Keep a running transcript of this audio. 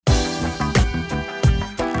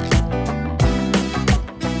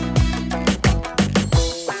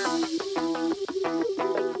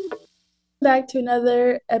Back to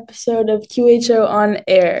another episode of QHO on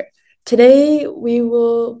Air. Today we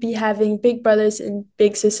will be having Big Brothers and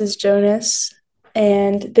Big Sisters Jonas,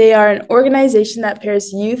 and they are an organization that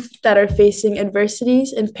pairs youth that are facing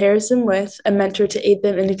adversities and pairs them with a mentor to aid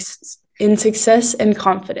them in success and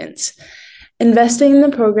confidence. Investing in the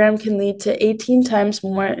program can lead to 18 times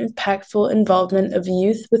more impactful involvement of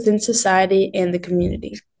youth within society and the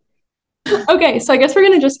community. Okay, so I guess we're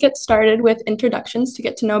going to just get started with introductions to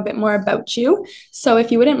get to know a bit more about you. So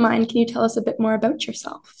if you wouldn't mind, can you tell us a bit more about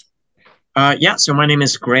yourself? So my name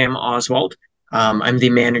is Graham Oswald. I'm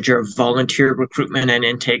the manager of volunteer recruitment and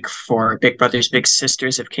intake for Big Brothers Big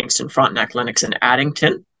Sisters of Kingston, Frontenac, Lennox, and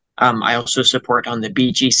Addington. I also support on the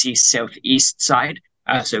BGC Southeast side.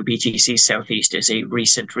 So BGC Southeast is a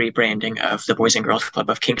recent rebranding of the Boys and Girls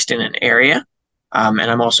Club of Kingston and area. And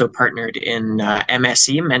I'm also partnered in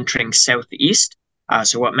MSE, Mentoring Southeast.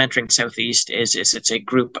 So what Mentoring Southeast is it's a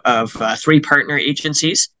group of three partner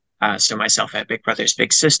agencies. So myself at Big Brothers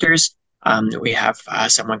Big Sisters. We have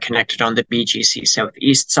someone connected on the BGC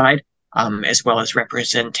Southeast side, as well as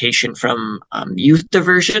representation from youth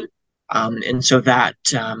diversion. And so that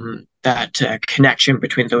connection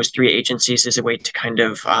between those three agencies is a way to kind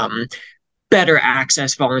of better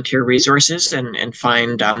access volunteer resources and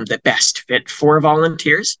find the best fit for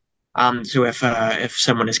volunteers. So if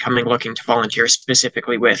someone is coming looking to volunteer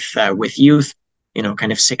specifically with youth,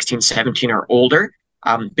 kind of 16, 17 or older,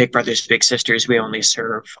 Big Brothers Big Sisters, we only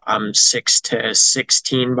serve 6 to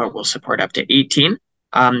 16, but we'll support up to 18.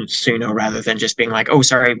 So rather than just being like, oh,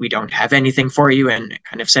 sorry, we don't have anything for you, and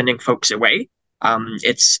kind of sending folks away,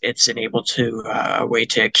 it's a way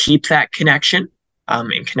to keep that connection,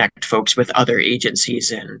 and connect folks with other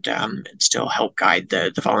agencies, and still help guide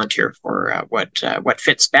the volunteer for what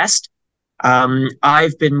fits best.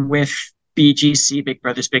 I've been with BGC, Big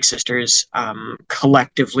Brothers Big Sisters,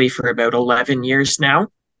 collectively for about 11 years now,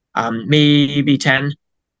 maybe 10,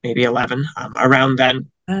 maybe 11, around then.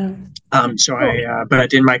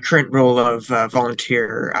 But in my current role of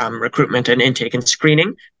volunteer recruitment and intake and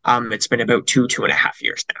screening, it's been about 2.5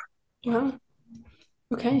 years now. Wow.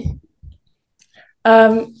 Okay.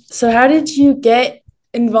 So how did you get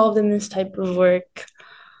involved in this type of work?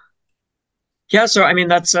 Yeah, so I mean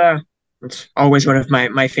that's always one of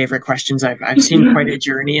my favorite questions. I've seen quite a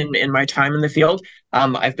journey in my time in the field.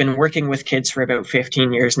 I've been working with kids for about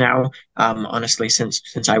 15 years now. Honestly,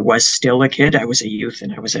 since I was still a kid, I was a youth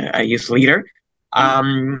and I was a youth leader.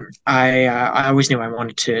 I always knew I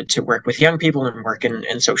wanted to work with young people and work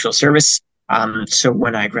in social service. So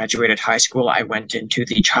when I graduated high school, I went into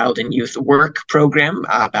the Child and Youth Work program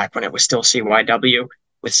back when it was still CYW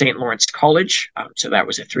with St. Lawrence College. So that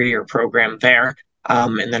was a 3-year program there.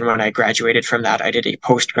 And then when I graduated from that, I did a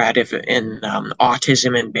postgrad in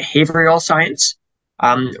autism and behavioral science.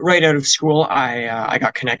 Right out of school, I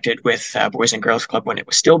got connected with Boys and Girls Club when it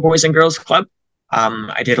was still Boys and Girls Club.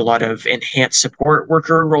 I did a lot of enhanced support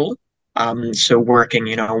worker role. So working,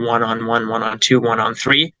 one-on-one, one-on-two,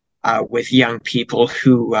 one-on-three, with young people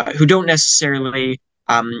who don't necessarily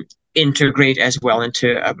integrate as well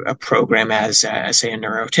into a program as say a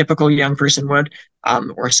neurotypical young person would,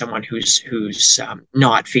 or someone who's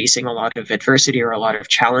not facing a lot of adversity or a lot of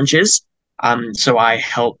challenges. So I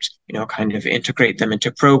helped kind of integrate them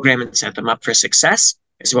into program and set them up for success,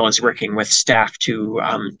 as well as working with staff to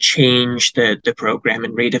change the program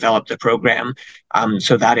and redevelop the program,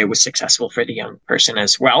 so that it was successful for the young person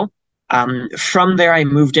as well. From there, I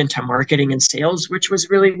moved into marketing and sales, which was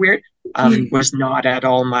really weird. Was not at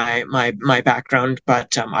all my background,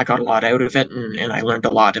 but I got a lot out of it, and I learned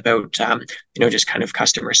a lot about just kind of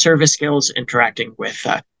customer service skills, interacting with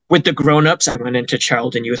the grown-ups. I went into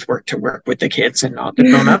child and youth work to work with the kids and not the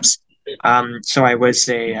grown-ups. So I was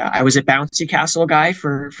a bouncy castle guy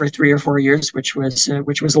for 3 or 4 years, which was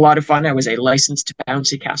a lot of fun. I was a licensed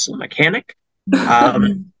bouncy castle mechanic.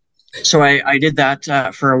 So I did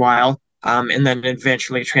that for a while, and then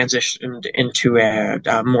eventually transitioned into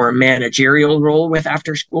a more managerial role with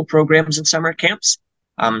after-school programs and summer camps.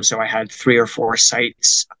 So I had 3 or 4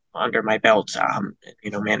 sites under my belt,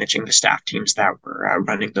 managing the staff teams that were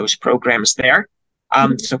running those programs there.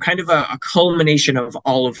 So kind of a culmination of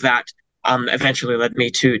all of that eventually led me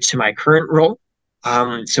to my current role.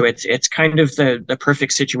 So it's kind of the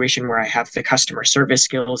perfect situation where I have the customer service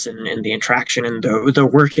skills and the interaction and the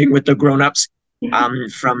working with the grown-ups,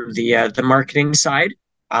 from the marketing side,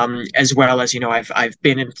 as well as I've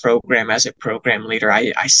been in program as a program leader.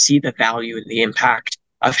 I see the value and the impact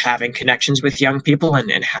of having connections with young people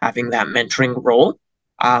and having that mentoring role,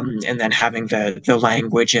 and then having the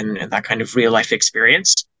language and that kind of real life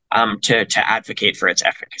experience, to advocate for its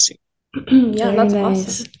efficacy. Yeah, that's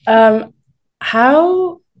awesome.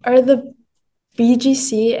 How are the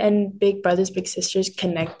BGC and Big Brothers Big Sisters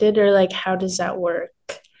connected, or like how does that work?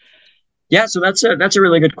 Yeah, so that's a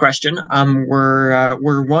really good question.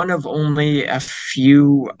 We're one of only a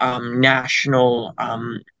few national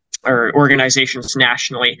or organizations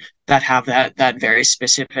nationally that have that very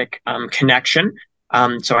specific connection.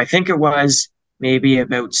 So I think it was maybe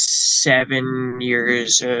about 7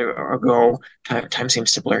 years ago. Time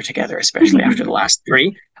seems to blur together, especially after the last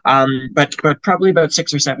three. But probably about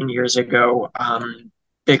 6 or 7 years ago,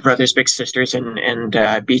 Big Brothers Big Sisters and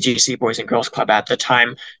BGC Boys and Girls Club at the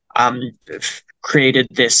time um, created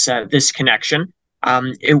this connection.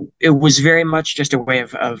 It was very much just a way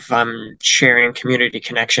of sharing community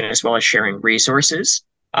connection as well as sharing resources.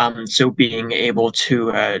 So being able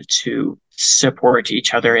to support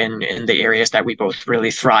each other in the areas that we both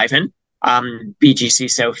really thrive in.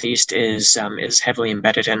 BGC Southeast is heavily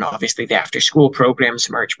embedded in obviously the after school programs,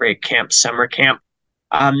 March break camp, summer camp.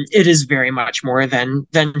 It is very much more than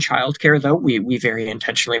childcare, though. We very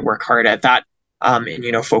intentionally work hard at that,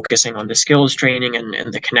 and focusing on the skills training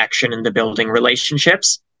and the connection and the building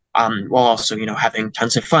relationships, while also having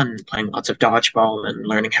tons of fun, playing lots of dodgeball and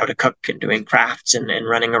learning how to cook and doing crafts and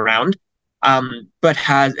running around. But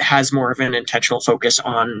has more of an intentional focus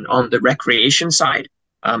on the recreation side.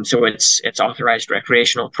 So it's authorized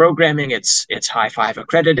recreational programming. It's high five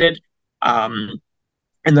accredited. Um,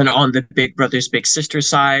 and then on the Big Brothers Big Sisters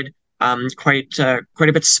side, quite a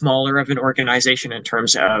bit smaller of an organization in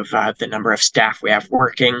terms of the number of staff we have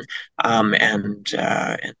working, and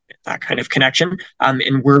that kind of connection.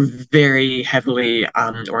 And we're very heavily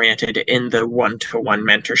oriented in the one-to-one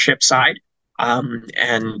mentorship side.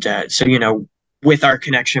 And so with our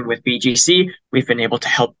connection with BGC, we've been able to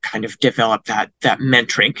help kind of develop that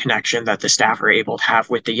mentoring connection that the staff are able to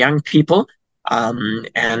have with the young people.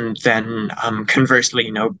 And then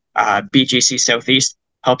conversely, BGC Southeast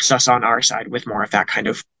helps us on our side with more of that kind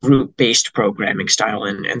of group-based programming style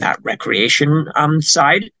and that recreation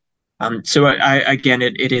side. So again,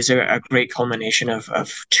 it is a great culmination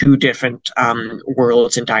of two different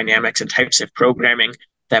worlds and dynamics and types of programming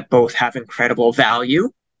that both have incredible value.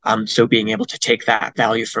 So being able to take that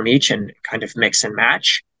value from each and kind of mix and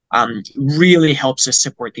match really helps us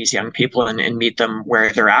support these young people and meet them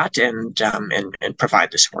where they're at and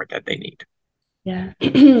provide the support that they need. Yeah.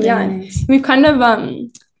 Yeah, Nice. we've kind of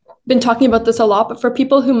been talking about this a lot, but for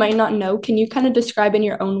people who might not know, can you kind of describe in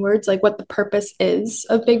your own words like what the purpose is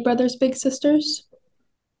of Big Brothers Big Sisters?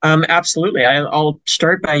 Absolutely. I'll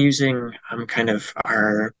start by using kind of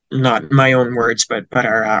our not my own words, but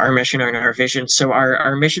our mission and our vision. So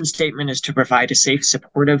our mission statement is to provide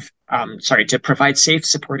to provide safe,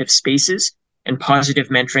 supportive spaces and positive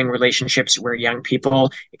mentoring relationships where young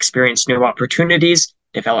people experience new opportunities,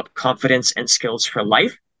 develop confidence and skills for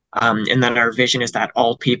life. And then our vision is that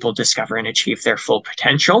all people discover and achieve their full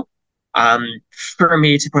potential. For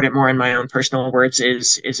me, to put it more in my own personal words,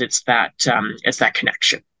 is it's that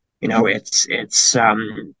connection. I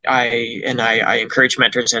encourage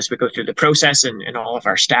mentors as we go through the process, and all of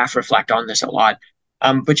our staff reflect on this a lot.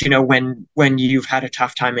 But when you've had a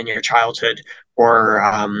tough time in your childhood, or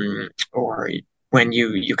when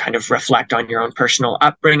you kind of reflect on your own personal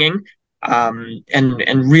upbringing,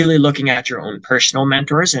 and really looking at your own personal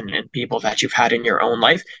mentors and people that you've had in your own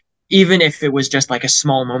life, even if it was just like a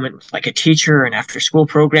small moment with like a teacher, an after school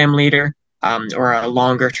program leader, or a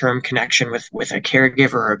longer term connection with a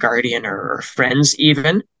caregiver or a guardian or friends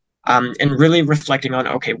even, and really reflecting on,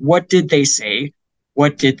 okay, what did they say,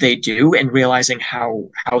 what did they do, and realizing how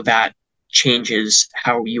that changes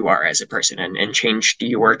how you are as a person and changed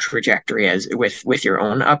your trajectory as with your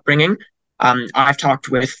own upbringing. I've talked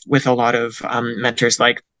with a lot of mentors.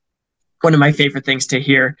 Like, one of my favorite things to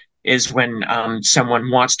hear is when someone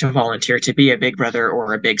wants to volunteer to be a big brother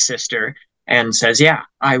or a big sister and says, yeah,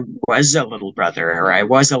 I was a little brother or I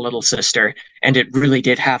was a little sister, and it really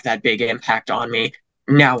did have that big impact on me.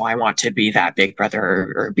 Now I want to be that big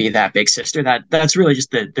brother or be that big sister. That's really just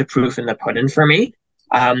the proof in the pudding for me.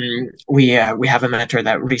 We have a mentor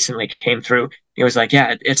that recently came through. He was like,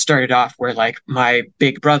 yeah, it started off where like my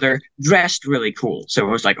big brother dressed really cool, so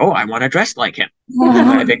it was like, oh, I want to dress like him. And then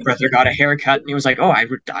my big brother got a haircut, and he was like, oh, I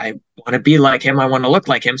want to be like him, I want to look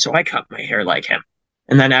like him, so I cut my hair like him.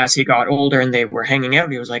 And then as he got older and they were hanging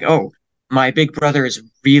out, he was like, oh, my big brother is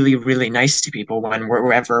really, really nice to people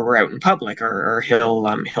wherever we're out in public, or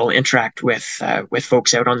he'll interact with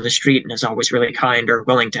folks out on the street and is always really kind or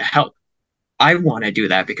willing to help. I want to do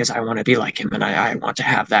that because I want to be like him, and I want to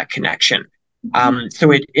have that connection. So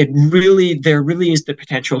there really is the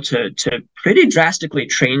potential to pretty drastically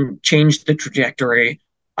change the trajectory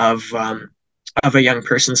of of a young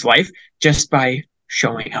person's life just by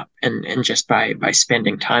showing up and just by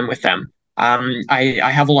spending time with them.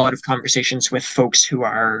 I have a lot of conversations with folks who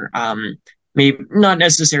are maybe not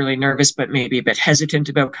necessarily nervous, but maybe a bit hesitant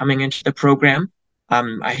about coming into the program.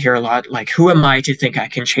 I hear a lot like, who am I to think I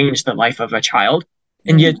can change the life of a child?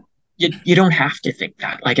 And you don't have to think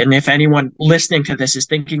that. Like, and if anyone listening to this is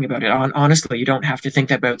thinking about it, honestly, you don't have to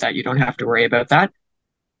think about that. You don't have to worry about that.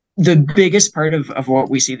 The biggest part of what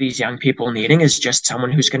we see these young people needing is just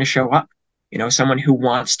someone who's going to show up, someone who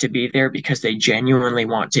wants to be there because they genuinely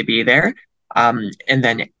want to be there. And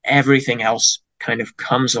then everything else kind of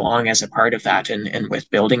comes along as a part of that and with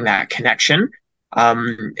building that connection.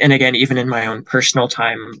 And again, even in my own personal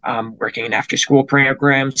time, working in after school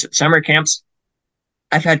programs, summer camps,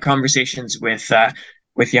 I've had conversations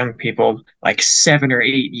with young people like 7 or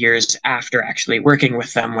 8 years after actually working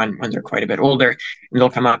with them when they're quite a bit older, and they'll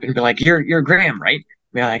come up and be like, "You're Graham, right?" And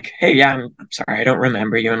be like, "Hey, yeah, I'm sorry, I don't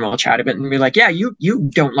remember you," and we'll chat a bit and be like, "Yeah, you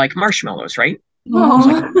don't like marshmallows, right?" I was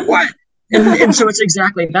like, "What?" And so it's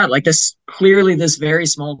exactly that. Like this very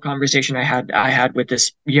small conversation I had with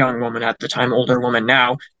this young woman at the time, older woman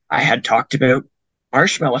now. I had talked about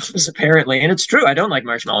marshmallows apparently, and it's true, I don't like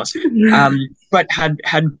marshmallows. But had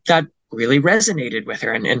that really resonated with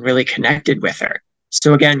her and really connected with her.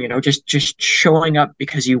 So again, just showing up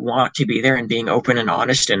because you want to be there and being open and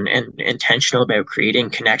honest and intentional about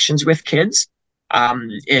creating connections with kids.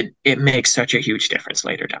 It makes such a huge difference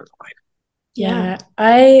later down the line. Yeah,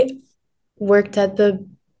 I worked at the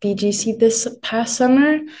BGC this past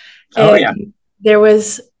summer, Oh and yeah. there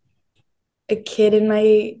was a kid in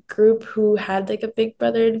my group who had like a big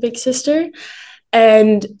brother and big sister,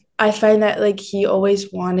 and I find that like he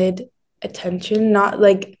always wanted attention, not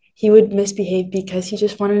like he would misbehave because he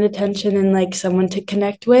just wanted attention and like someone to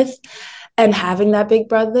connect with. And having that big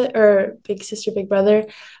brother or big sister, big brother,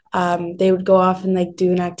 they would go off and like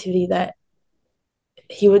do an activity that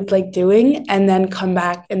he would like doing and then come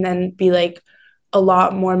back and then be like a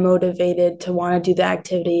lot more motivated to want to do the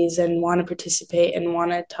activities and want to participate and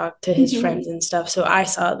want to talk to his friends and stuff. So I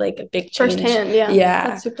saw like a big change. Firsthand, yeah.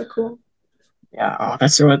 That's super cool. Yeah, oh,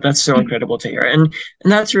 that's so incredible to hear. And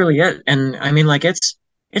that's really it. And I mean, like it's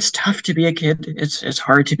tough to be a kid. It's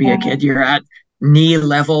hard to be a kid. You're at knee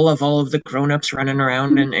level of all of the grown-ups running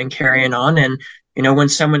around and carrying on. And when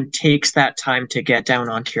someone takes that time to get down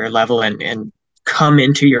onto your level and come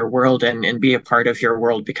into your world and be a part of your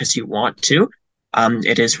world because you want to,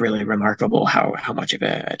 it is really remarkable how much of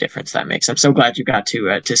a difference that makes. I'm so glad you got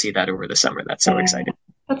to see that over the summer. That's so exciting.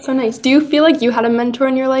 That's so nice. Do you feel like you had a mentor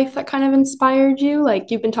in your life that kind of inspired you? Like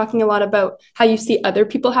you've been talking a lot about how you see other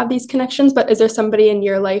people have these connections, but is there somebody in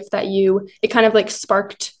your life that it kind of like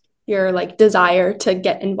sparked your like desire to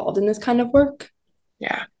get involved in this kind of work?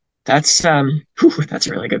 Yeah, that's a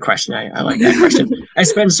really good question. I like that question. I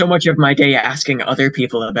spend so much of my day asking other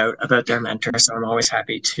people about their mentor, so I'm always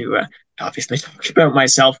happy to obviously talk about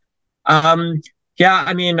myself. Yeah,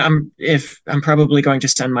 I mean, I'm probably going to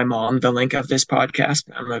send my mom the link of this podcast.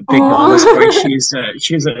 I'm a big mama's boy.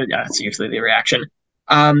 That's usually the reaction.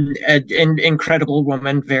 An incredible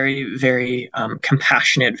woman, very, very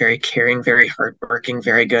compassionate, very caring, very hardworking,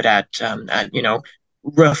 very good at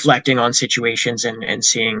reflecting on situations and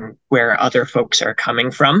seeing where other folks are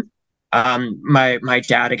coming from. My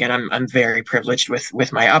dad, again, I'm very privileged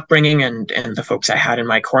with my upbringing and the folks I had in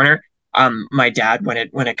my corner. My dad,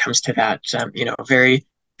 when it comes to that, very,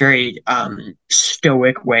 very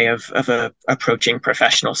stoic way of approaching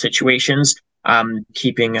professional situations,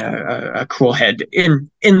 keeping a cool head in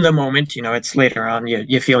the moment. It's later on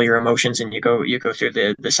you feel your emotions and you go through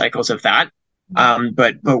the cycles of that.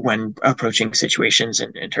 But when approaching situations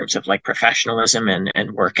in terms of like professionalism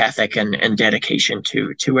and work ethic and dedication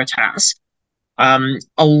to a task, a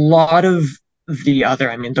lot of the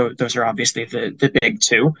other, I mean, those are obviously the big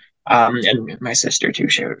two. And my sister too,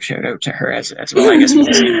 shout out to her as well, I guess, for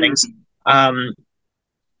the same things.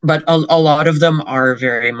 But a lot of them are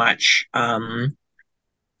very much, so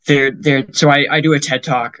I do a TED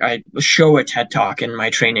Talk. I show a TED Talk in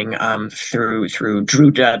my training, through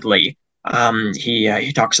Drew Dudley.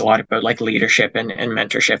 He talks a lot about like leadership and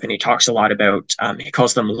mentorship, and he talks a lot about, he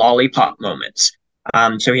calls them lollipop moments.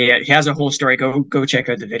 So he has a whole story. Go check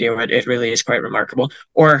out the video. It really is quite remarkable.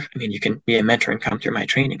 Or, I mean, you can be a mentor and come through my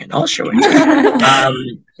training and I'll show it to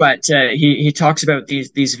you. But he talks about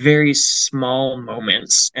these very small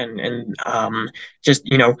moments and just,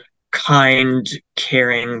 kind,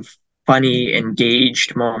 caring, funny,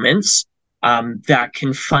 engaged moments that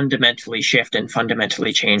can fundamentally shift and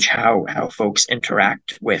fundamentally change how folks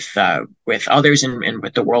interact with others and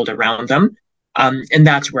with the world around them. And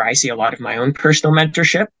that's where I see a lot of my own personal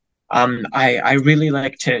mentorship. I really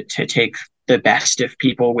like to take the best of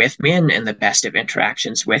people with me and the best of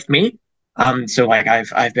interactions with me. So like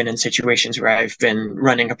I've been in situations where I've been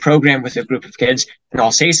running a program with a group of kids, and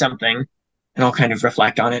I'll say something and I'll kind of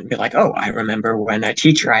reflect on it and be like, oh, I remember when a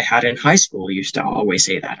teacher I had in high school used to always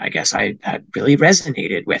say that. I guess that really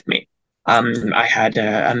resonated with me. I had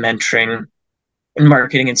a mentoring in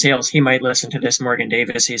marketing and sales. He might listen to this, Morgan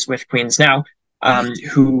Davis. He's with Queens now.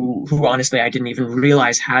 Who honestly I didn't even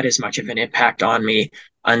realize had as much of an impact on me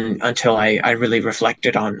until I really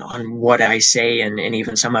reflected on what I say and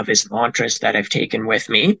even some of his mantras that I've taken with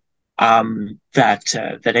me.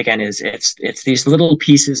 That again is it's these little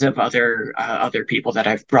pieces of other people that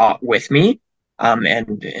I've brought with me.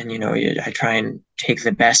 And you know, I try and take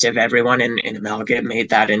the best of everyone and amalgamate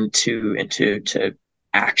that into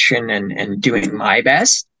action and doing my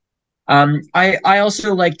best. I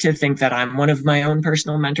also like to think that I'm one of my own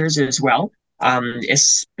personal mentors as well,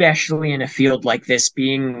 especially in a field like this,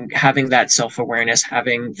 having that self-awareness,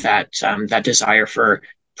 having that desire for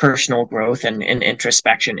personal growth and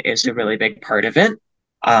introspection is a really big part of it.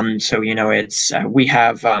 So you know, it's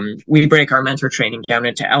we break our mentor training down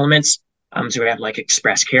into elements. So we have like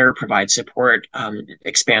express care, provide support,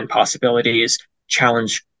 expand possibilities,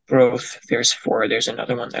 challenge growth. There's four. There's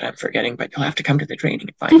another one that I'm forgetting, but you'll have to come to the training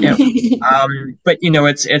and find out. But you know,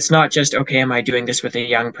 it's not just, okay, am I doing this with a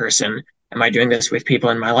young person? Am I doing this with people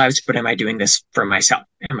in my lives? But am I doing this for myself?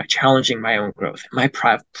 Am I challenging my own growth? Am I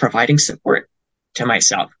providing support to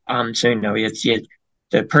myself? So you know,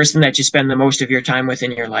 the person that you spend the most of your time with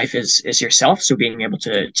in your life is yourself. So being able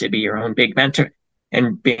to be your own big mentor,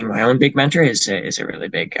 and being my own big mentor is a really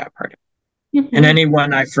big part of it. And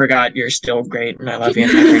anyone I forgot, you're still great, and I love you,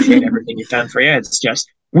 and I appreciate everything you've done for you. It's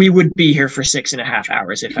just, we would be here for 6.5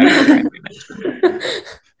 hours if I were every mentor.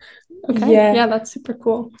 Okay. Yeah, that's super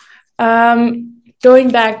cool.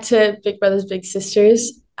 Going back to Big Brothers Big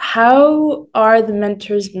Sisters, how are the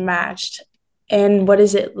mentors matched, and what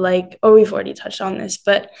is it like? Oh, we've already touched on this,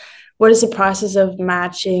 but what is the process of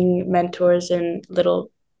matching mentors and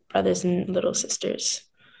little brothers and little sisters?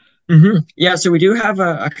 Yeah, so we do have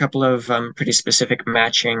a couple of pretty specific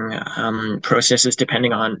matching processes,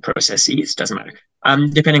 processes, doesn't matter,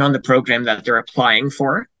 depending on the program that they're applying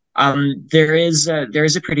for. There is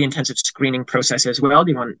a pretty intensive screening process as well.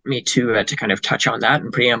 Do you want me to kind of touch on that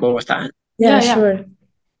and preamble with that? Yeah, sure.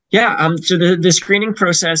 Yeah, so the screening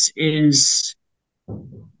process is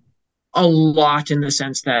a lot in the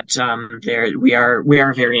sense that we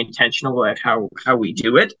are very intentional at how we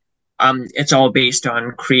do it. It's all based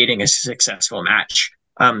on creating a successful match.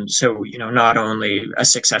 So you know, not only a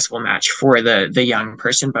successful match for the young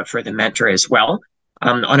person, but for the mentor as well.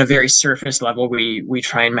 On a very surface level, we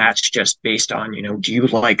try and match just based on, you know, do you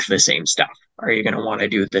like the same stuff? Are you going to want to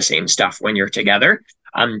do the same stuff when you're together?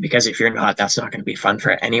 Because if you're not, that's not going to be fun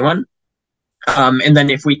for anyone. And then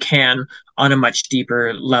if we can, on a much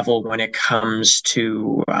deeper level, when it comes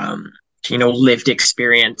to you know, lived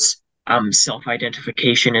experience,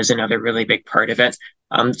 self-identification is another really big part of it.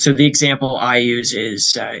 So the example I use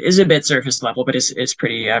is a bit surface level, but is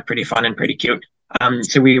pretty fun and pretty cute.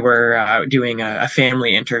 So we were doing a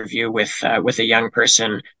family interview with a young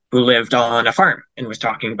person who lived on a farm and was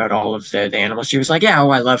talking about all of the animals. She was like, yeah,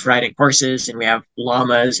 I love riding horses, and we have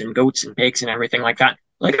llamas and goats and pigs and everything like that.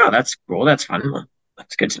 Like, oh, that's cool. That's fun. Well,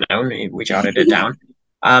 that's good to know. We jotted it down.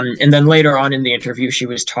 And then later on in the interview, she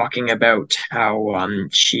was talking about how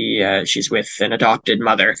she's with an adopted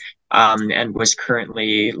mother, and was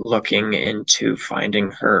currently looking into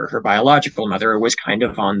finding her biological mother, or was kind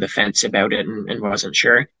of on the fence about it and wasn't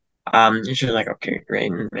sure. And she was like, okay,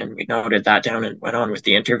 great. And we noted that down and went on with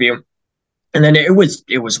the interview. And then it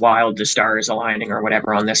was wild, the stars aligning or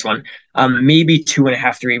whatever on this one. Maybe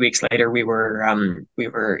 2.5, 3 weeks later, we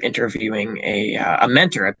were interviewing a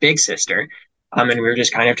mentor, a big sister. And we were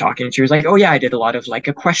just kind of talking. She was like, oh yeah, I did a lot of like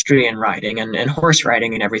equestrian riding and horse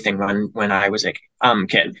riding and everything when I was a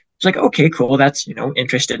kid. It's like, okay, cool. That's, you know,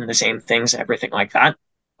 interested in the same things, everything like that.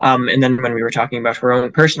 And then when we were talking about her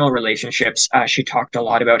own personal relationships, she talked a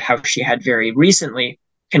lot about how she had very recently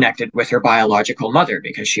connected with her biological mother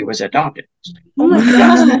because she was adopted. Oh my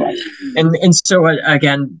God. And so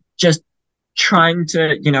again, just trying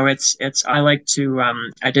to, you know, it's I like to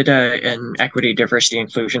I did an equity, diversity,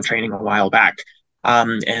 inclusion training a while back.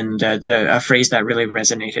 And a phrase that really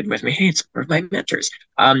resonated with me, hey, it's one of my mentors,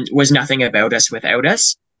 was nothing about us without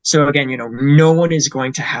us. So again, you know, no one is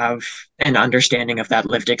going to have an understanding of that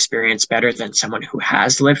lived experience better than someone who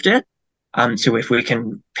has lived it. So if we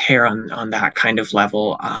can pair on that kind of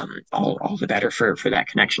level, all the better for that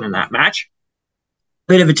connection and that match.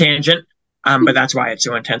 Bit of a tangent, but that's why it's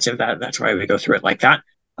so intensive. That's why we go through it like that.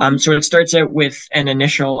 So it starts out with an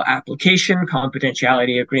initial application,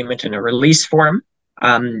 confidentiality agreement, and a release form.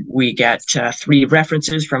 We get 3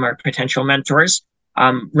 references from our potential mentors.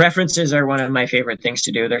 References are one of my favorite things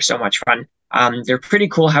to do. They're so much fun. They're pretty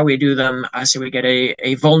cool how we do them. So we get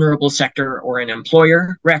a vulnerable sector or an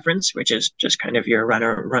employer reference, which is just kind of your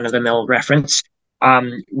run-of-the-mill reference.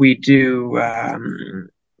 We do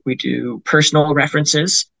personal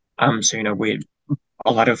references. So,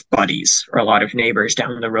 a lot of buddies or a lot of neighbors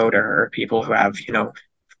down the road or people who have,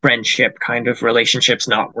 friendship kind of relationships,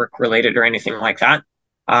 not work related or anything like that.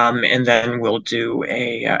 And then we'll do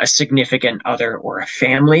a significant other or a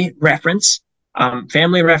family reference.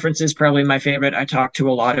 Family reference is probably my favorite. I talk to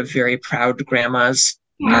a lot of very proud grandmas,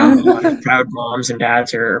 a lot of proud moms and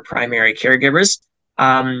dads or primary caregivers.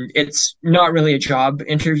 It's not really a job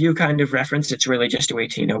interview kind of reference. It's really just a way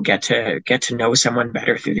to, get to know someone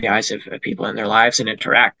better through the eyes of people in their lives and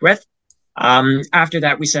interact with. After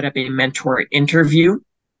that, we set up a mentor interview.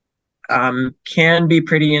 Can be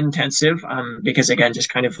pretty intensive because, again, just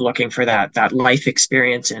kind of looking for that life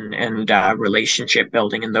experience and relationship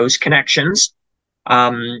building and those connections.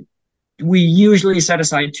 We usually set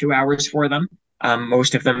aside 2 hours for them.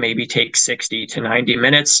 Most of them maybe take 60 to 90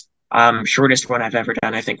 minutes. Shortest one I've ever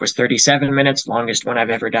done, I think, was 37 minutes. Longest one I've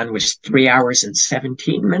ever done was 3 hours and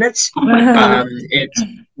 17 minutes. It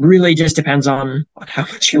really just depends on how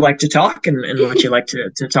much you like to talk and what you like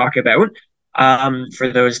to talk about. For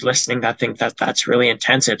those listening that think that that's really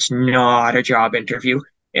intense, it's not a job interview.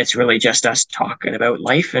 It's really just us talking about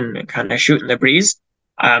life and kind of shooting the breeze.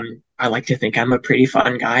 I like to think I'm a pretty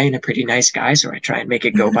fun guy and a pretty nice guy, so I try and make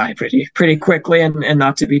it go by pretty quickly and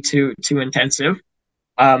not to be too intensive.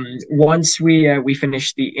 Once we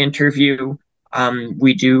finish the interview,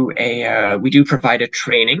 we do provide a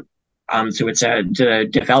training. So it's a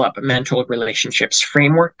developmental relationships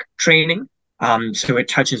framework training. So it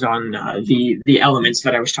touches on the elements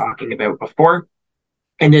that I was talking about before,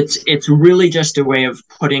 and it's really just a way of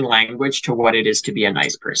putting language to what it is to be a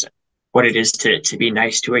nice person, what it is to be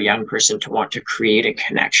nice to a young person, to want to create a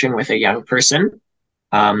connection with a young person.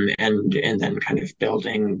 And then kind of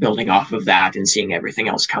building off of that and seeing everything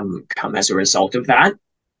else come as a result of that.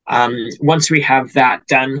 Once we have that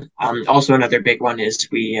done, also another big one is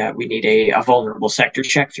we need a vulnerable sector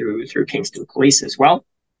check through Kingston Police as well.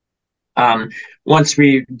 Once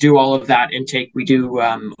we do all of that intake, we do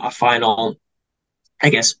a final, I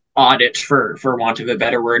guess, audit for want of a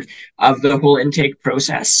better word, of the whole intake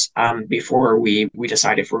process before we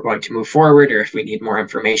decide if we're going to move forward or if we need more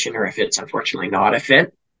information or if it's unfortunately not a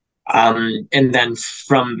fit. And then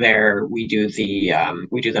from there, we do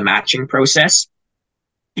the matching process.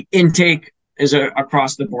 Intake is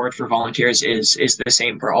across the board for volunteers is the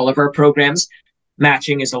same for all of our programs.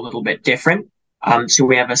 Matching is a little bit different. So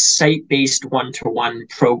we have a site-based one-to-one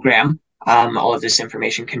program. All of this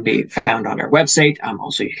information can be found on our website.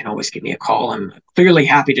 Also, you can always give me a call. I'm clearly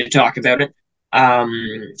happy to talk about it.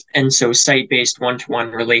 And so site-based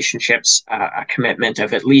one-to-one relationships, a commitment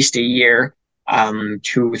of at least a year, 2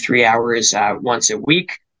 or 3 hours once a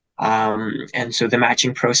week. And so the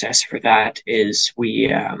matching process for that is we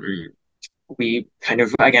kind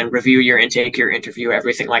of, again, review your intake, your interview,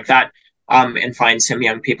 everything like that, and find some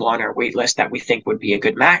young people on our wait list that we think would be a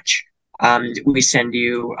good match. We send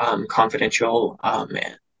you confidential and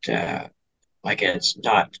like it's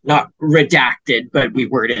not redacted, but we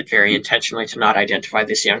word it very intentionally to not identify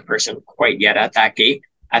this young person quite yet at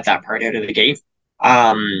that part out of the gate.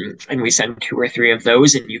 And we send 2 or 3 of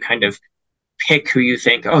those, and you kind of pick who you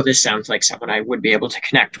think, oh, this sounds like someone I would be able to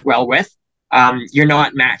connect well with. You're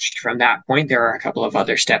not matched from that point. There are a couple of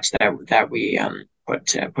other steps that we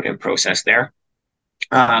put in process there.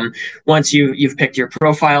 Once you've picked your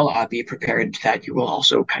profile, be prepared that you will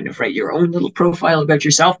also kind of write your own little profile about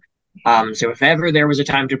yourself. So if ever there was a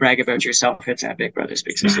time to brag about yourself, it's at Big Brothers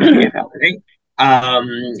Big Sisters BFL.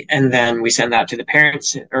 And then we send that to the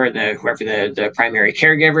parents or whoever the primary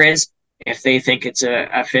caregiver is. If they think it's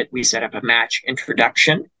a fit, we set up a match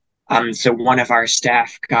introduction. So one of our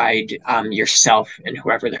staff guide yourself and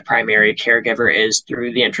whoever the primary caregiver is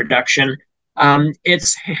through the introduction.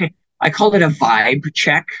 It's I call it a vibe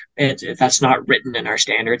check. That's not written in our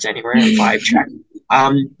standards anywhere, a vibe check.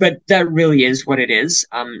 But that really is what it is.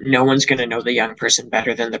 No one's going to know the young person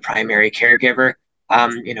better than the primary caregiver,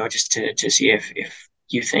 just to see if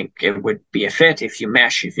you think it would be a fit, if you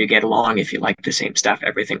mesh, if you get along, if you like the same stuff,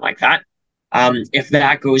 everything like that. If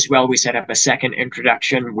that goes well, we set up a second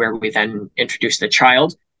introduction where we then introduce the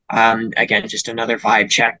child. Again, just another vibe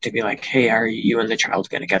check to be like, hey, are you and the child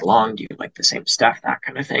going to get along? Do you like the same stuff? That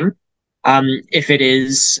kind of thing. If it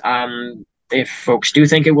is if folks do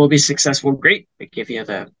think it will be successful, great. We give you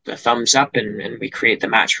the thumbs up, and we create the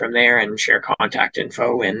match from there and share contact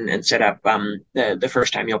info and set up the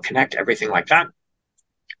first time you'll connect, everything like that.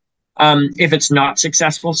 If it's not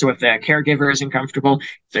successful, so if the caregiver isn't comfortable,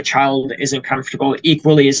 if the child isn't comfortable,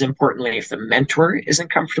 equally as importantly, if the mentor isn't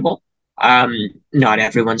comfortable, not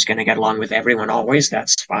everyone's going to get along with everyone always.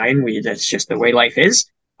 That's fine. That's just the way life is.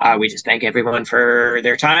 We just thank everyone for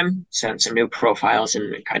their time, send some new profiles,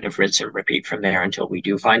 and kind of rinse and repeat from there until we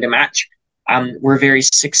do find a match. We're very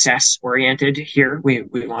success oriented here. We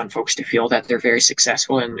want folks to feel that they're very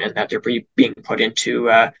successful and that they're being put into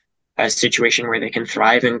a situation where they can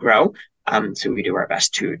thrive and grow. So we do our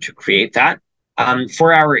best to create that.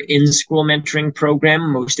 For our in-school mentoring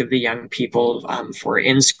program, most of the young people for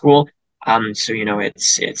in-school, so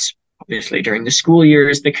it's obviously during the school year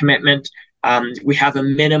is the commitment. We have a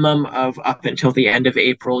minimum of up until the end of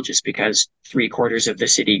April, just because 3/4 of the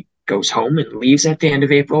city goes home and leaves at the end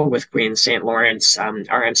of April with Queens, St. Lawrence,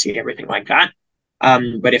 RMC, everything like that.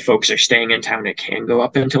 But if folks are staying in town, it can go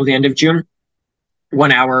up until the end of June.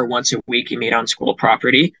 1 hour once a week you meet on school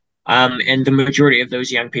property. And the majority of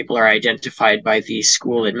those young people are identified by the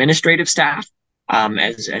school administrative staff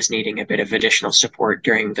as needing a bit of additional support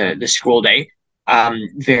during the school day.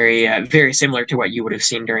 Very similar to what you would have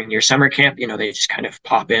seen during your summer camp. They just kind of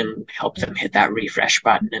pop in, help them hit that refresh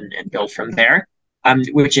button and build from there.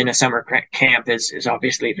 Which in a summer camp is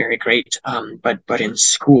obviously very great. But in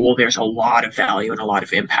school, there's a lot of value and a lot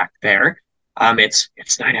of impact there.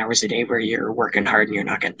 It's 9 hours a day where you're working hard and you're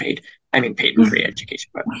not getting paid. I mean, paid in free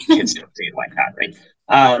education, but kids don't see it like that, right?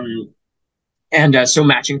 So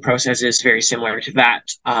matching process is very similar to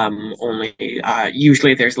that. Only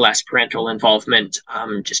usually there's less parental involvement,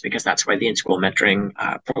 just because that's why the in-school mentoring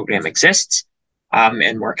program exists,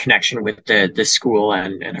 and more connection with the school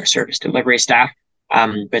and our service delivery staff.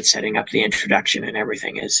 But setting up the introduction and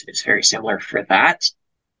everything is very similar for that.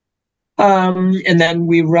 And then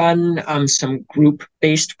we run some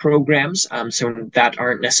group-based programs, so that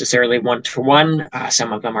aren't necessarily one-to-one.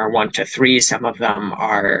 Some of them are 1-to-3. Some of them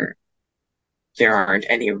there aren't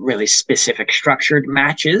any really specific structured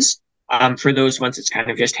matches. For those ones, it's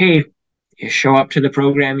kind of just, hey, you show up to the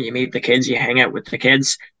program, you meet the kids, you hang out with the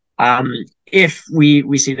kids. If we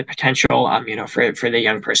see the potential, for the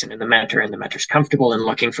young person and the mentor's comfortable and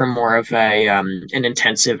looking for more of an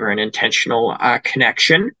intensive or an intentional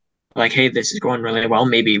connection, like, hey, this is going really well,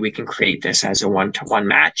 maybe we can create this as a 1-to-1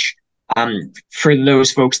 match. For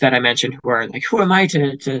those folks that I mentioned who are like, who am I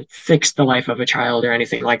to fix the life of a child or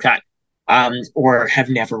anything like that, or have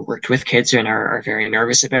never worked with kids and are very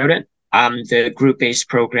nervous about it, the group-based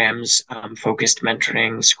programs, focused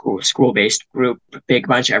mentoring, school-based group, big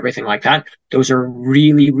bunch, everything like that, those are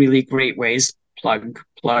really, really great ways, plug,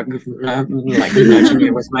 like nudging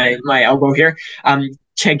you with my elbow here,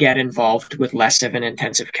 to get involved with less of an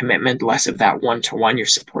intensive commitment, less of that 1-to-1. You're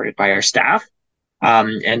supported by our staff,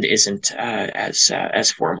 and isn't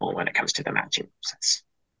as formal when it comes to the matching process.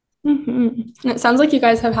 Mm-hmm. And it sounds like you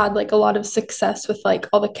guys have had like a lot of success with like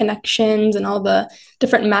all the connections and all the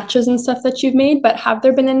different matches and stuff that you've made, but have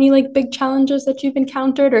there been any like big challenges that you've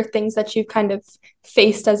encountered or things that you've kind of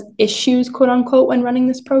faced as issues, quote unquote, when running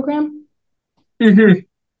this program? Mm-hmm.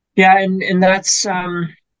 Yeah, and that's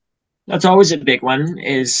always a big one,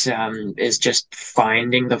 is just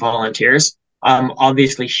finding the volunteers.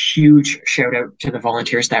 Obviously, huge shout out to the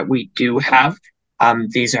volunteers that we do have.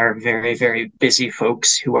 These are very, very busy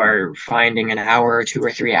folks who are finding an hour or 2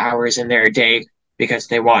 or 3 hours in their day because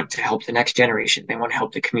they want to help the next generation. They want to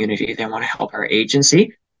help the community. They want to help our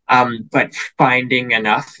agency. But finding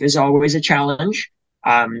enough is always a challenge.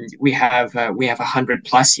 We have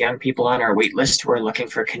 100+ young people on our wait list who are looking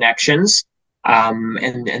for connections.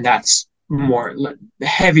 And that's more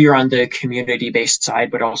heavier on the community-based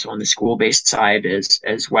side, but also on the school-based side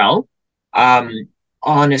as well.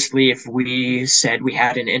 Honestly, if we said we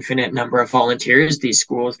had an infinite number of volunteers, these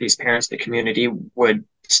schools, these parents, the community would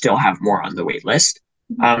still have more on the wait list.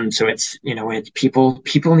 So it's people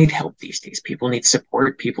need help these days. People need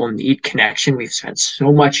support. People need connection. We've spent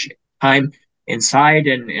so much time inside,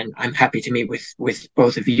 and I'm happy to meet with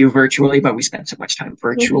both of you virtually, but we spent so much time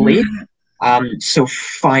virtually. So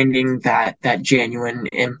finding that genuine,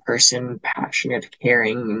 in-person, passionate,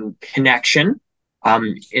 caring connection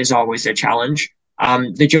is always a challenge.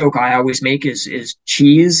 The joke I always make is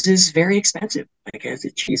cheese is very expensive.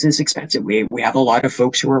 Cheese is expensive. We have a lot of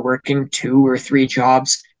folks who are working 2 or 3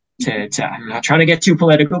 jobs to I'm not trying to get too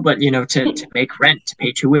political, but to make rent, to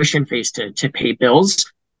pay tuition fees, to pay bills.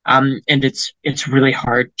 And it's really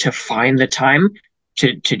hard to find the time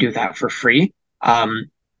to do that for free.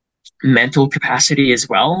 mental capacity as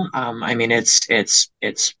well. I mean, it's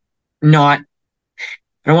not.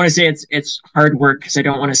 I don't want to say it's hard work because I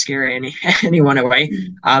don't want to scare anyone away.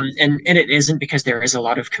 And it isn't, because there is a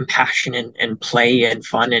lot of compassion and play and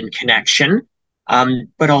fun and connection.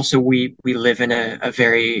 But also we live in a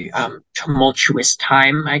very tumultuous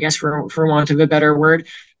time, I guess, for want of a better word.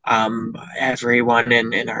 Everyone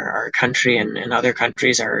in our country and other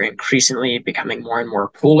countries are increasingly becoming more and more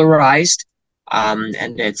polarized. And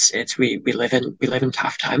we live in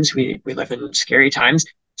tough times. We live in scary times.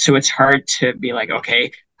 So it's hard to be like, okay,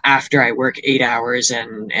 after I work 8 hours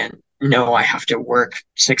and no, I have to work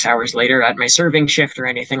 6 hours later at my serving shift or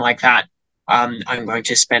anything like that. I'm going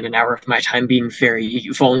to spend an hour of my time being very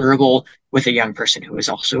vulnerable with a young person who is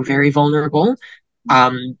also very vulnerable.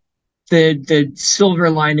 Um, the silver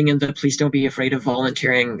lining and the please don't be afraid of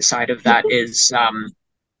volunteering side of that is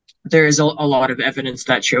there is a lot of evidence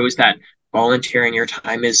that shows that volunteering your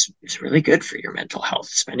time is really good for your mental health.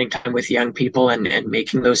 Spending time with young people and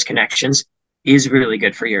making those connections is really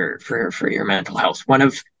good for your mental health. One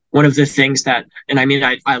of the things that, and I mean,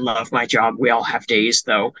 I love my job. We all have days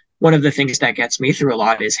though. One of the things that gets me through a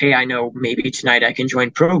lot is, hey, I know maybe tonight I can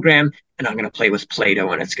join program and I'm going to play with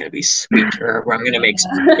Play-Doh and it's going to be sweet, or I'm going to make,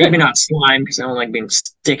 maybe not slime because I don't like being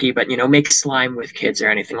sticky, but make slime with kids or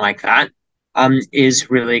anything like that.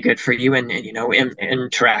 Is really good for you, and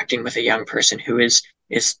interacting with a young person who is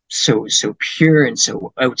so pure and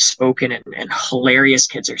so outspoken and hilarious.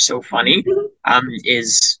 Kids are so funny.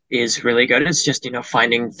 Is really good. It's just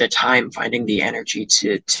finding the time, finding the energy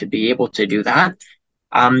to be able to do that.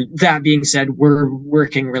 That being said, we're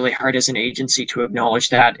working really hard as an agency to acknowledge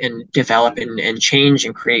that and develop and change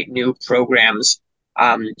and create new programs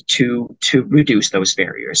to reduce those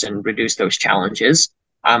barriers and reduce those challenges.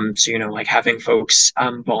 So, like having folks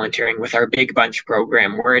volunteering with our Big Bunch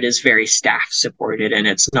program, where it is very staff supported and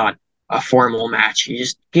it's not a formal match. You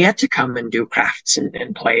just get to come and do crafts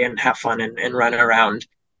and play and have fun and run around.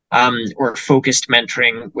 Or focused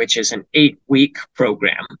mentoring, which is an 8-week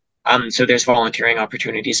program. So there's volunteering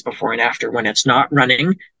opportunities before and after when it's not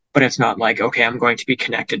running, but it's not like, okay, I'm going to be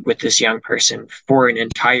connected with this young person for an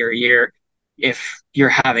entire year. If you're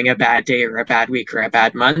having a bad day or a bad week or a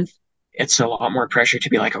bad month, it's a lot more pressure to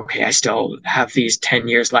be like, okay, I still have these 10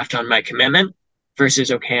 years left on my commitment,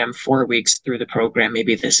 versus, okay, I'm 4 weeks through the program.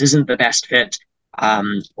 Maybe this isn't the best fit.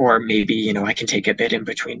 Or maybe, I can take a bit in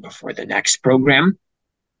between before the next program.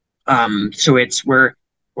 So we're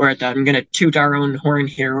at that. I'm going to toot our own horn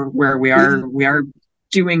here, where we are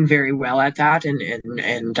doing very well at that.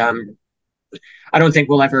 And I don't think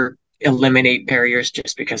we'll ever eliminate barriers,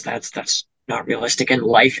 just because that's not realistic in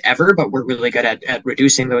life ever, but we're really good at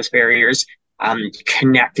reducing those barriers,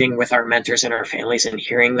 connecting with our mentors and our families and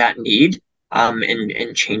hearing that need,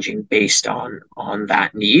 and changing based on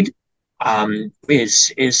that need,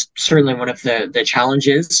 is certainly one of the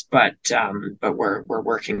challenges, but we're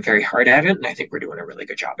working very hard at it, and I think we're doing a really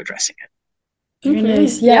good job addressing it. Very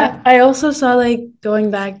nice. Yeah. I also saw, like, going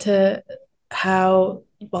back to how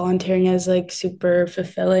volunteering is like super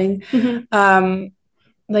fulfilling.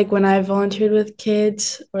 Like when I volunteered with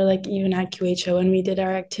kids, or like even at QHO when we did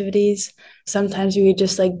our activities, sometimes we would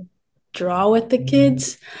just like draw with the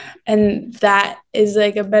kids, and that is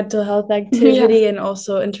like a mental health activity and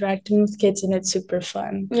also interacting with kids, and it's super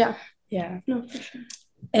fun. Yeah. No, for sure.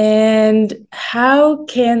 And how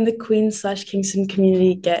can the Queens/Kingston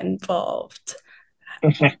community get involved?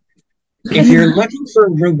 If you're looking for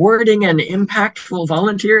rewarding and impactful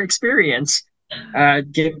volunteer experience,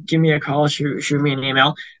 give me a call, shoot me an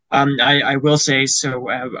email. I will say, so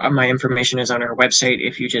my information is on our website.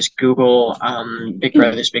 If you just Google Big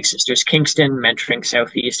Brothers Big Sisters Kingston, Mentoring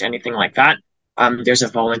Southeast, anything like that, there's a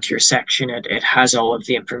volunteer section. It has all of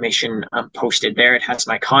the information posted there. It has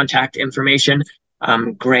my contact information.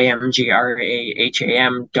 Graham, Graham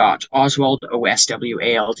 .Oswald,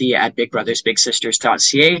 OSWALD at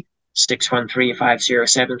bigbrothersbigsisters.ca,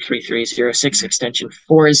 613-507-3306, extension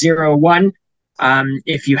 401.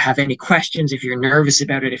 If you have any questions, if you're nervous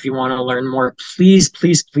about it, if you want to learn more, please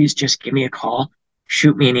just give me a call,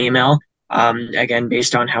 shoot me an email. Again,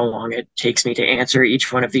 based on how long it takes me to answer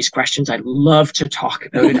each one of these questions, I'd love to talk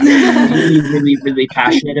about it. I'm really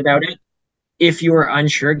passionate about it. If you are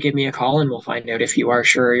unsure, give me a call and we'll find out if you are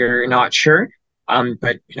sure or you're not sure.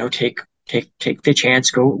 But take the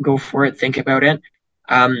chance, go for it, think about it.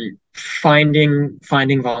 Finding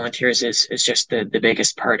volunteers is just the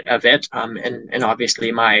biggest part of it. And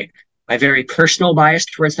obviously my very personal bias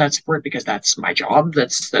towards that support, because that's my job.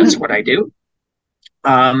 That's what I do.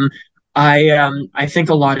 I think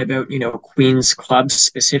a lot about, Queen's clubs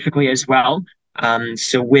specifically as well.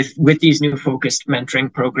 So with these new focused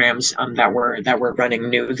mentoring programs that we're running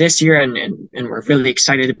new this year, and we're really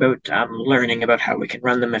excited about learning about how we can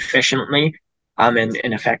run them efficiently and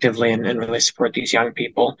effectively and really support these young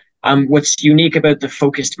people. What's unique about the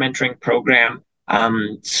focused mentoring program?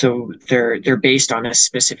 So they're based on a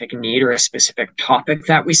specific need or a specific topic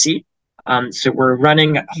that we see. So we're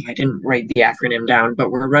running, I didn't write the acronym down,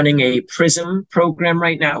 but we're running a PRISM program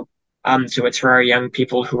right now. So it's for our young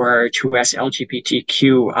people who are 2S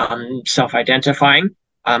LGBTQ self-identifying.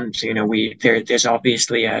 So there's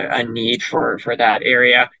obviously a need for that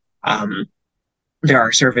area. There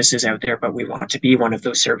are services out there, but we want to be one of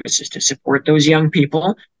those services to support those young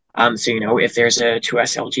people. So if there's a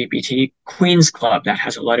 2S LGBT Queens Club that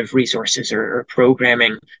has a lot of resources or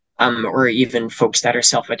programming, or even folks that are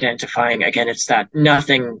self-identifying, again, it's that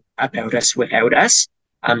nothing about us without us.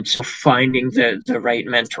 So finding the right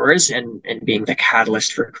mentors and being the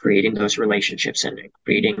catalyst for creating those relationships and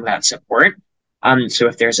creating that support. So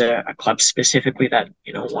if there's a club specifically that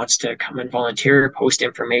wants to come and volunteer, post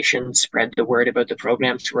information, spread the word about the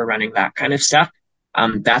programs, we're running that kind of stuff.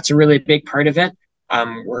 That's a really big part of it.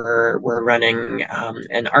 We're running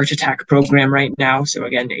an Art Attack program right now. So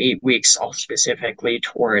again, 8 weeks all specifically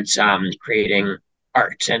towards creating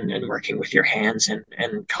art and working with your hands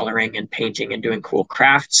and coloring and painting and doing cool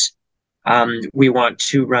crafts. We want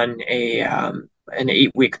to run an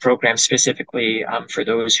 8-week program specifically for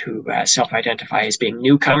those who self-identify as being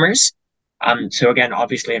newcomers. So again,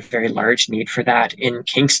 obviously a very large need for that in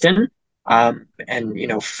Kingston.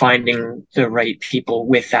 And finding the right people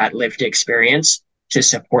with that lived experience to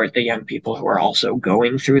support the young people who are also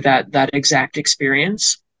going through that exact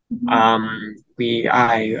experience. Mm-hmm.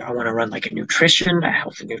 I want to run like a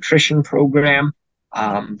health and nutrition program,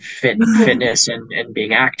 fitness and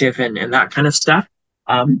being active and that kind of stuff.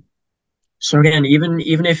 So again, even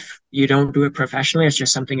if you don't do it professionally, it's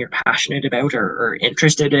just something you're passionate about or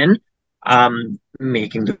interested in.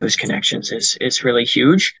 Making those connections is really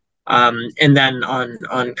huge. And then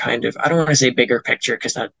on kind of, I don't want to say bigger picture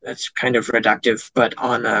because that's kind of reductive, but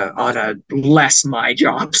on a less my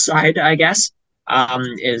job side, I guess,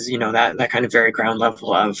 is that kind of very ground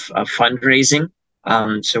level of fundraising.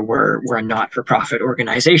 So we're a not-for-profit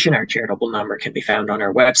organization. Our charitable number can be found on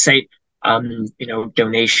our website.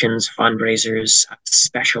 Donations, fundraisers,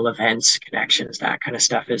 special events, connections, that kind of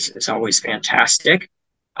stuff is always fantastic.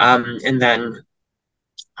 And then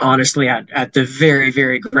honestly, at the very,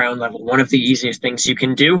 very ground level, one of the easiest things you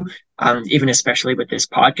can do, even especially with this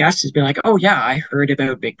podcast, is be like, oh yeah, I heard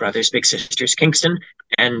about Big Brothers, Big Sisters Kingston,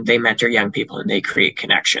 and they mentor young people and they create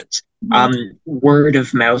connections. Mm-hmm. Word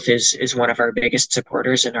of mouth is one of our biggest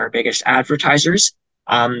supporters and our biggest advertisers.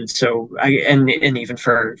 So even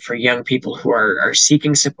for young people who are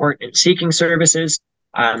seeking support and seeking services,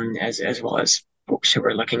 as well as folks who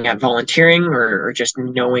are looking at volunteering or just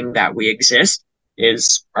knowing that we exist,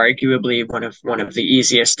 is arguably one of the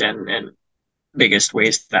easiest and biggest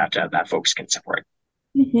ways that folks can support.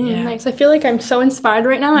 Mm-hmm. Yeah. Nice. I feel like I'm so inspired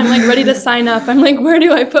right now. I'm like ready to sign up. I'm like, where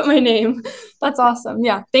do I put my name? That's awesome.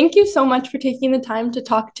 Yeah. Thank you so much for taking the time to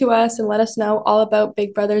talk to us and let us know all about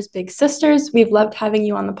Big Brothers, Big Sisters. We've loved having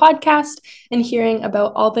you on the podcast and hearing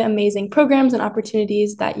about all the amazing programs and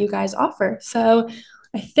opportunities that you guys offer. So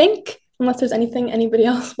I think, unless there's anything anybody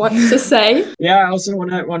else wants to say. Yeah, I also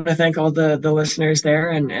want to thank all the listeners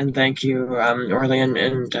there and thank you, Orli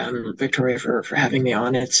and Victoria for having me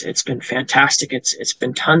on. It's been fantastic. It's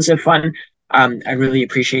been tons of fun. I really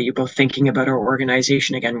appreciate you both thinking about our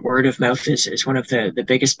organization. Again, word of mouth is one of the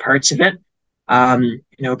biggest parts of it.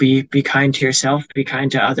 Be kind to yourself, be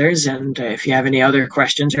kind to others, and if you have any other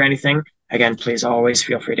questions or anything, again, please always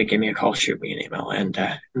feel free to give me a call, shoot me an email, and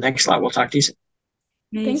thanks a lot. We'll talk to you soon.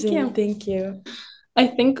 Amazing. Thank you. I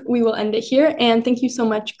think we will end it here. And thank you so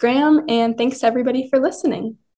much, Graham. And thanks to everybody for listening.